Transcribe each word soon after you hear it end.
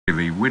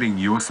the winning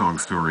Your Song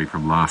story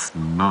from last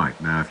night.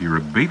 Now, if you're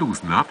a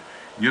Beatles nut,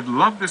 you'd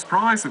love this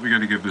prize that we're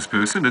going to give this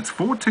person. It's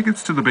 4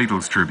 tickets to the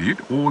Beatles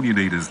tribute, All You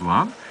Need Is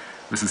Love.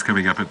 This is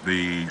coming up at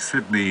the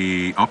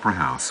Sydney Opera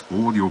House.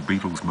 All your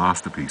Beatles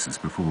masterpieces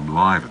performed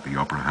live at the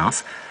Opera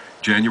House,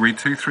 January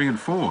 2, 3 and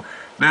 4.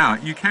 Now,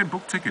 you can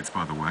book tickets,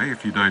 by the way.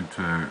 If you don't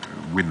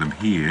win them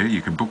here,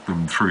 you can book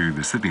them through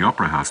the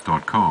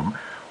sydneyoperahouse.com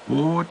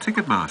or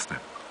Ticketmaster.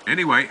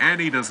 Anyway,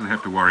 Annie doesn't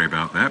have to worry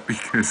about that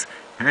because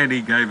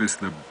Annie gave us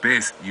the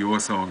best Your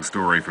Song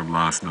story from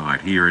last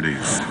night. Here it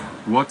is.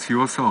 What's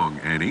your song,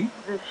 Annie?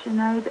 The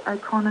Sinead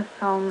O'Connor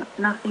song,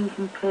 Nothing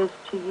Compares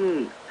to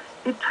You.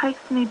 It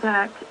takes me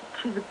back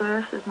to the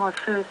birth of my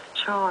first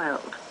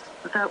child.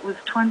 That was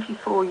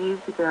 24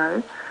 years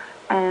ago,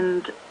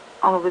 and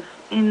I was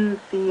in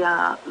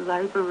the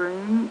labour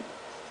room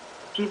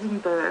giving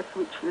birth,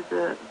 which was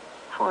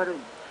quite a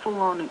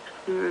full-on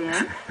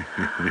experience.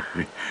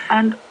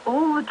 And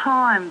all the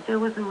time there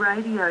was a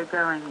radio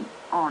going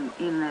on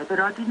in there, but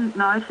I didn't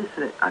notice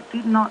it. I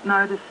did not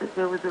notice that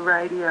there was a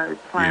radio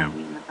playing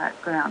in the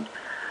background.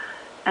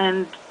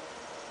 And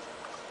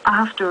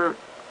after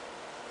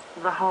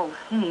the whole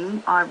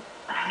thing, I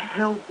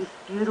held this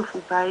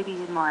beautiful baby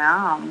in my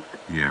arms.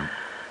 Yeah.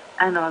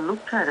 And I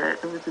looked at it.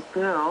 It was a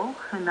girl.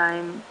 Her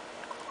name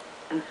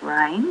is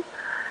Rain.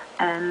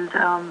 And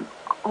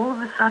all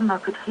of a sudden I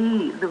could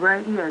hear the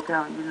radio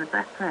going in the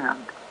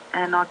background.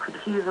 And I could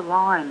hear the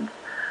lines,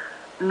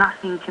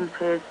 Nothing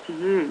Compares to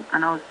You.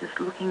 And I was just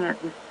looking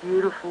at this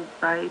beautiful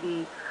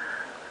baby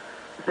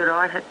that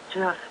I had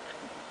just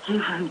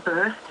given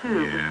birth to.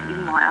 It was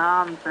in my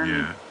arms.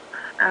 And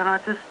I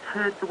just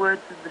heard the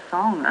words of the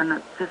song.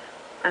 And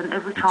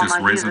every time I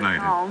hear the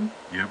song...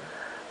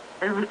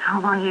 Every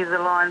time I hear the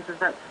lines of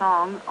that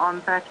song, I'm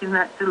back in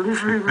that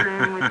delivery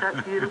room with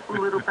that beautiful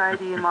little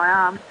baby in my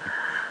arms.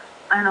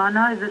 And I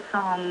know the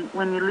song,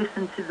 when you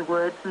listen to the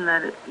words and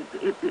that,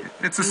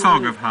 it's a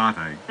song of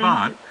heartache,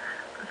 but...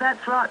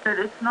 That's right, but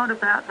it's not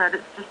about that.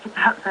 It's just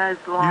about those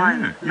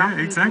lines.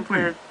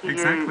 Exactly.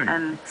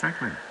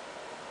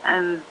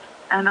 And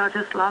I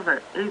just love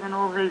it, even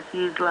all these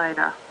years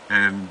later.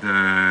 And,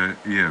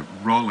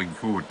 rolling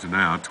forward to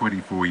now,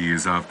 24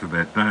 years after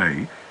that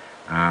day...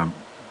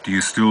 do you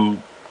still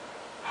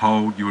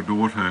hold your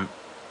daughter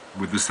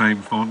with the same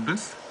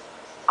fondness?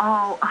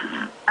 Oh,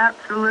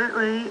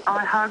 absolutely.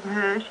 I hug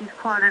her. She's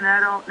quite an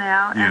adult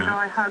now. And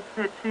I hug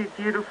her 2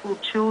 beautiful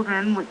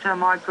children, which are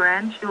my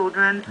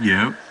grandchildren.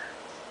 Yeah.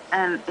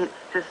 And it's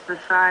just the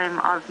same.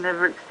 I've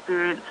never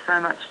experienced so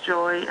much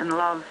joy and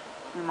love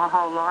in my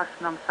whole life,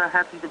 and I'm so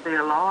happy to be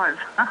alive.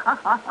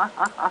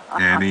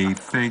 Annie,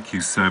 thank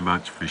you so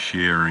much for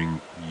sharing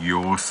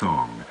your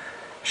song.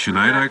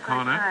 Sinead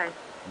O'Connor. Okay.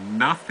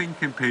 Nothing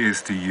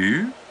Compares to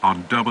You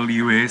on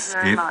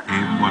WSFM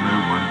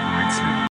 101.7.